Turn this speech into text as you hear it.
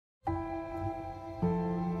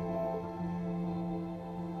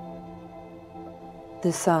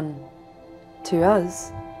The Sun. To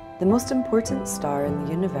us, the most important star in the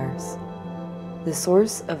universe. The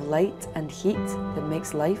source of light and heat that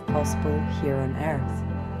makes life possible here on Earth.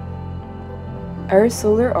 Our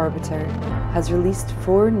solar orbiter has released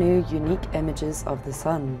 4 new unique images of the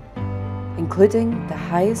Sun, including the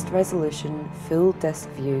highest resolution full disk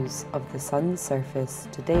views of the Sun's surface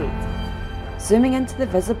to date. Zooming into the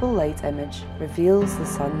visible light image reveals the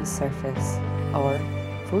Sun's surface, or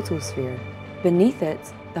photosphere. Beneath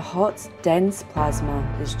it, the hot, dense plasma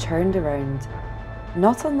is churned around,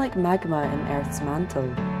 not unlike magma in Earth's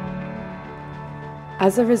mantle.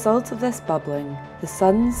 As a result of this bubbling, the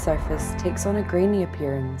Sun's surface takes on a grainy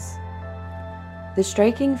appearance. The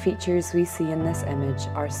striking features we see in this image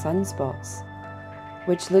are sunspots,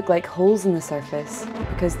 which look like holes in the surface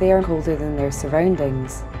because they are colder than their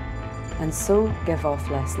surroundings, and so give off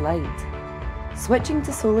less light. Switching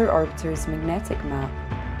to Solar Orbiter's magnetic map,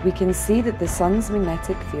 we can see that the Sun's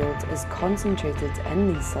magnetic field is concentrated in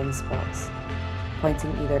these sunspots,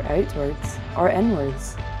 pointing either outwards or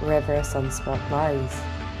inwards wherever a sunspot lies.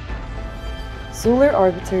 Solar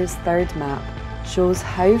Orbiter's third map shows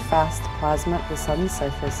how fast plasma at the Sun's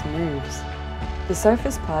surface moves. The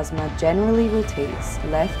surface plasma generally rotates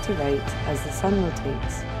left to right as the Sun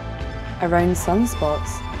rotates. Around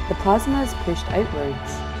sunspots, the plasma is pushed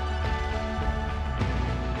outwards.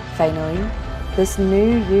 Finally, this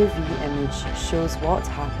new UV image shows what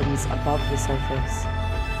happens above the surface,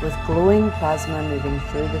 with glowing plasma moving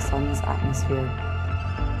through the Sun's atmosphere.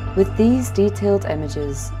 With these detailed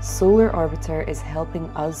images, Solar Orbiter is helping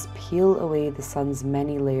us peel away the Sun's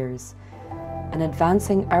many layers and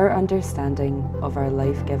advancing our understanding of our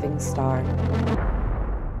life-giving star.